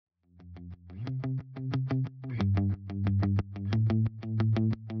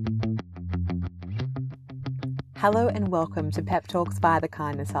Hello and welcome to Pep Talks by the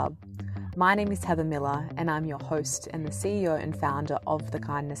Kindness Hub. My name is Heather Miller and I'm your host and the CEO and founder of the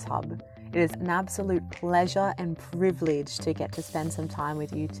Kindness Hub. It is an absolute pleasure and privilege to get to spend some time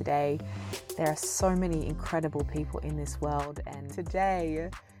with you today. There are so many incredible people in this world and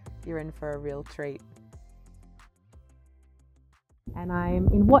today you're in for a real treat. And I'm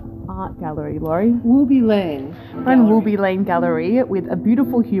in what art gallery, Laurie? Wolby Lane. We're in Wolby Lane Gallery with a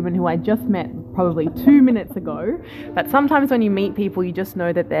beautiful human who I just met probably 2 minutes ago. But sometimes when you meet people, you just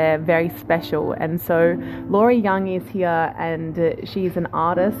know that they're very special. And so Laurie Young is here and she's an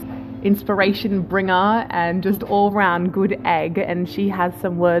artist, inspiration bringer, and just all-round good egg. And she has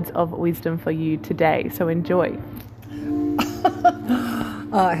some words of wisdom for you today. So enjoy.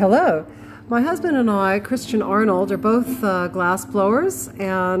 Hello. My husband and I, Christian Arnold, are both glass blowers,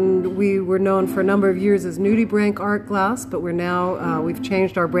 and we were known for a number of years as Nudibranch Art Glass, but we've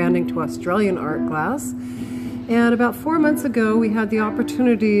changed our branding to Australian Art Glass. And about 4 months ago, we had the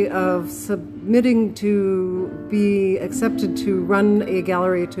opportunity of submitting to be accepted to run a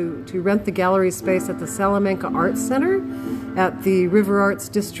gallery, to rent the gallery space at the Salamanca Arts Center at the River Arts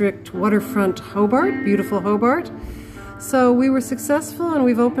District waterfront Hobart, beautiful Hobart. So we were successful and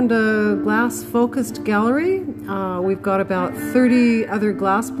we've opened a glass-focused gallery. We've got about 30 other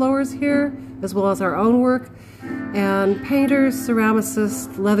glass blowers here, as well as our own work, and painters,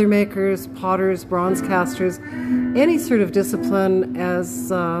 ceramicists, leather makers, potters, bronze casters, any sort of discipline as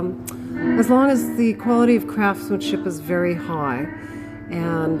long as the quality of craftsmanship is very high.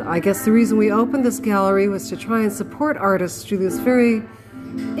 And I guess the reason we opened this gallery was to try and support artists through this very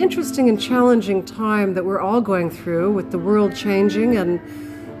interesting and challenging time that we're all going through, with the world changing and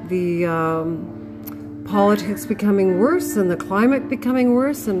the politics becoming worse and the climate becoming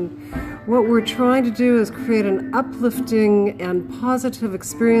worse. And what we're trying to do is create an uplifting and positive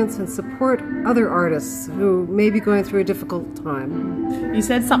experience and support other artists who may be going through a difficult time. You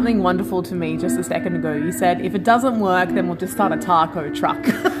said something wonderful to me just a second ago. You said, if it doesn't work, then we'll just start a taco truck.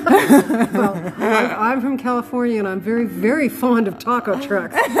 Well, I'm from California and I'm very, very fond of taco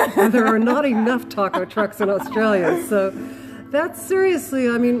trucks. And there are not enough taco trucks in Australia. So that's seriously,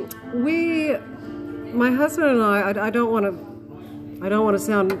 I mean, my husband and I don't want to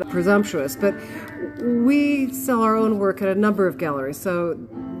sound presumptuous, but we sell our own work at a number of galleries. So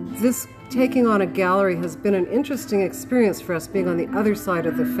this taking on a gallery has been an interesting experience for us, being on the other side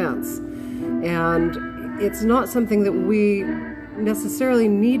of the fence. And it's not something that we necessarily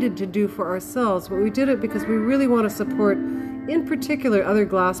needed to do for ourselves, but we did it because we really want to support, in particular, other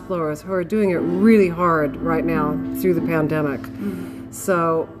glass blowers who are doing it really hard right now through the pandemic.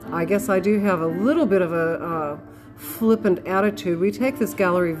 So I guess I do have a little bit of a flippant attitude. We take this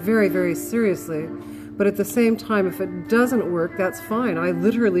gallery very, very seriously, but at the same time, if it doesn't work, that's fine. I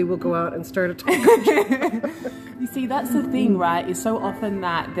literally will go out and start a taco. You see, that's the thing, right? Is so often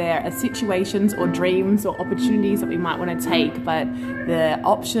that there are situations or dreams or opportunities that we might want to take, but the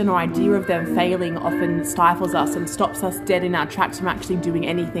option or idea of them failing often stifles us and stops us dead in our tracks from actually doing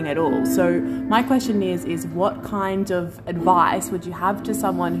anything at all. So my question is what kind of advice would you have to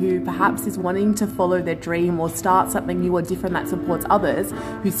someone who perhaps is wanting to follow their dream or start something new or different that supports others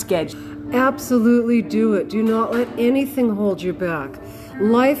who's scared? Absolutely do it. Do not let anything hold you back.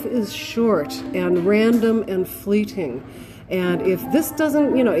 Life is short and random and fleeting. And if this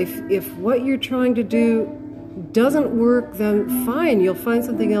doesn't, if what you're trying to do doesn't work, then fine, you'll find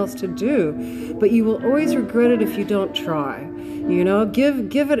something else to do. But you will always regret it if you don't try.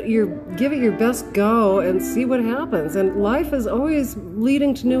 Give it your best go and see what happens. And life is always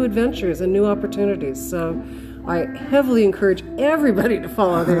leading to new adventures and new opportunities. So I heavily encourage everybody to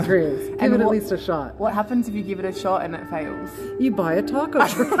follow their dreams. Give it at least a shot. What happens if you give it a shot and it fails? You buy a taco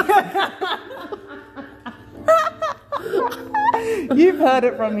truck. You've heard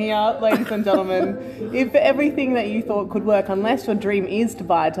it from here, ladies and gentlemen. If everything that you thought could work, unless your dream is to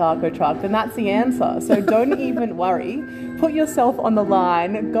buy a taco truck, then that's the answer. So don't even worry. Put yourself on the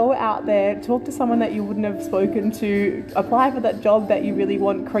line. Go out there, talk to someone that you wouldn't have spoken to, apply for that job that you really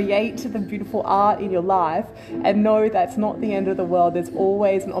want, create the beautiful art in your life, and know that's not the end of the world. There's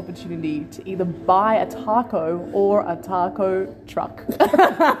always an opportunity to either buy a taco or a taco truck.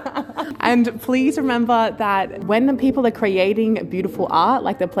 And please remember that when the people are creating beautiful art,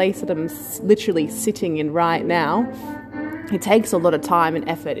 like the place that I'm literally sitting in right now, it takes a lot of time and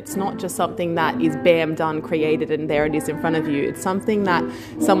effort. It's not just something that is bam, done, created, and there it is in front of you. It's something that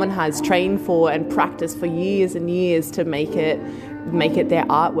someone has trained for and practiced for years and years to make it make it their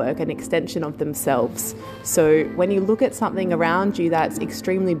artwork, an extension of themselves. So when you look at something around you that's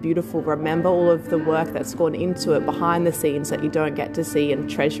extremely beautiful, remember all of the work that's gone into it behind the scenes that you don't get to see, and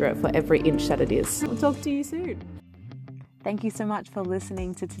treasure it for every inch that it is. I'll talk to you soon. Thank you so much for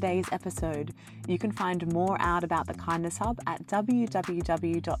listening to today's episode. You can find more out about The Kindness Hub at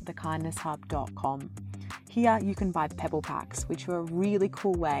www.thekindnesshub.com. Here you can buy pebble packs, which are a really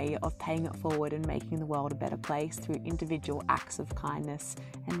cool way of paying it forward and making the world a better place through individual acts of kindness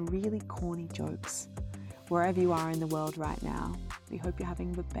and really corny jokes. Wherever you are in the world right now, we hope you're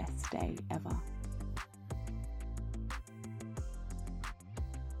having the best day ever.